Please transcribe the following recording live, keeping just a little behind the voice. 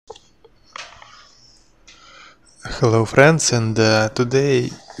Hello friends, and today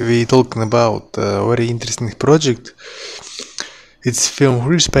we talking about a very interesting project. It's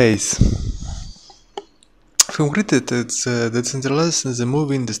FILMGRID space. FILMGRID it's decentralized in the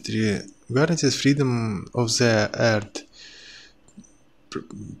movie industry, guarantees freedom of the art.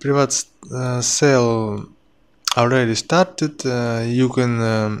 Private sale already started. You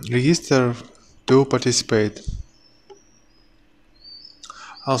can register to participate.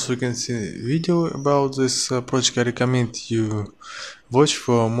 Also, you can see video about this project. I recommend you watch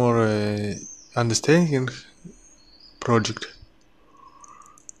for more understanding project.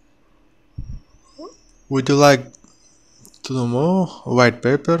 Would you like to know more? White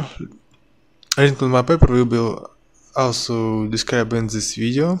paper. Link to my paper will be also described in this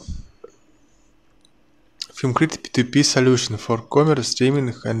video. FILMGRID P2P solution for commerce,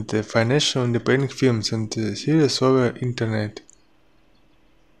 streaming and financial independent films and series over internet.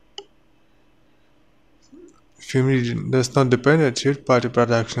 FILMGRID does not depend on third-party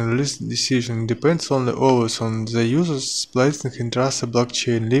production. Release decision depends only always on the user's placing and trust the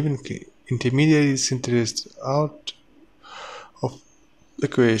blockchain, leaving intermediaries' interest out of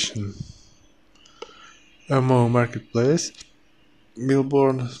equation. Among marketplace,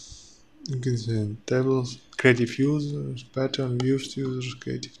 billboard, you can see tables, creative users, pattern, views users,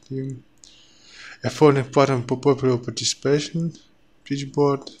 creative team, affording pattern for popular participation, pitch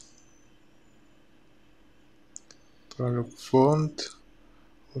board, product font,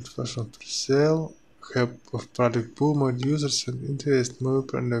 old-fashioned pre-sale, help of product pool, more users and interest, movie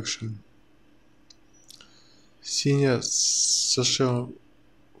production, senior social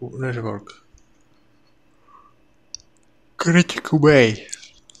network. Critical way.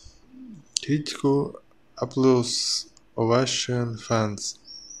 Critical applause, ovation, fans.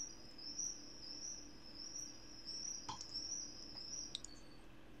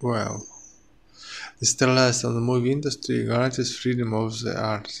 Well, decentralized on the movie industry guarantees freedom of the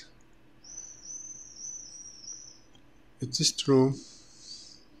arts. It is true.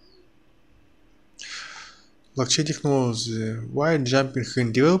 Blockchain technology. Why jumping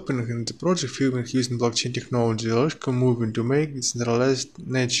in developing in the project filming using blockchain technology, logical moving to make decentralized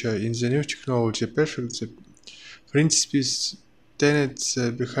nature in the new technology perfect the principles tenets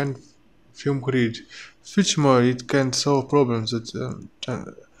behind FILMGRID. Furthermore, it can solve problems that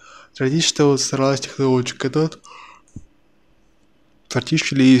traditional decentralized technology cannot,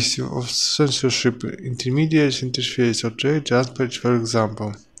 particularly issue of censorship, intermediate interface, or trade transparency, for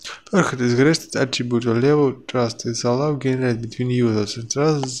example. Perfect is greatest attribute or level trust is allowed generate between users and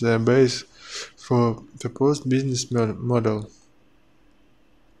trust is the base for proposed business model.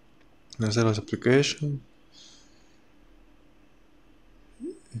 There is application,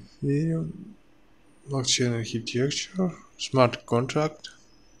 Ethereum, blockchain architecture, smart contract,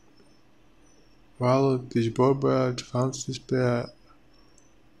 wallet, pitchboard badge, funds display,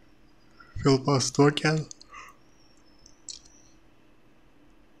 fill pass token.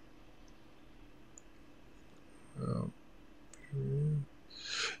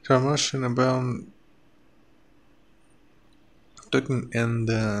 Information about token and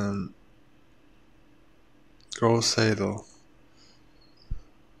growth sale.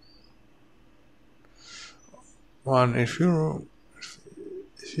 One Ethereum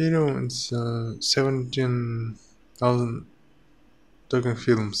is 17,000 token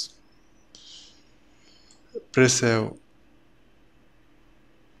films. Pre-sale.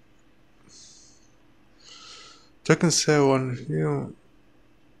 Token sale on Ethereum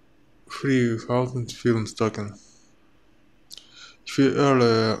 3,000 films token. If you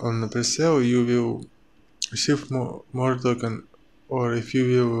early on the pre-sale, you will receive more token, or if you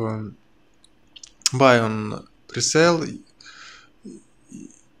will buy on pre-sale,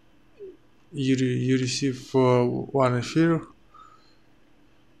 you receive for one Ethereum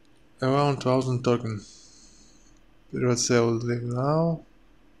around 1,000 token. Private sale live now.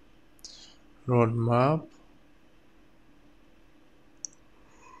 Roadmap.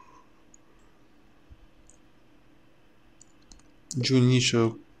 June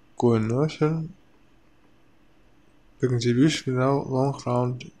initial coin offer. The contribution now long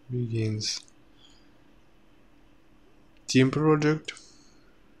round begins. Team project.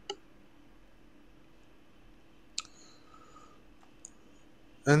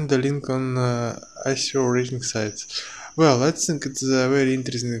 And the link on ICO rating sites. Well, I think it's a very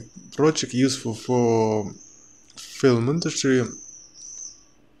interesting project, useful for film industry.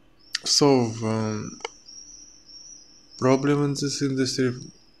 Solve problem in this industry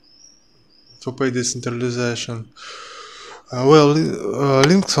for pay decentralization.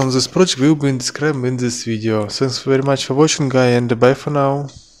 Links on this project will be described in this video. Thanks very much for watching, guys, and bye for now.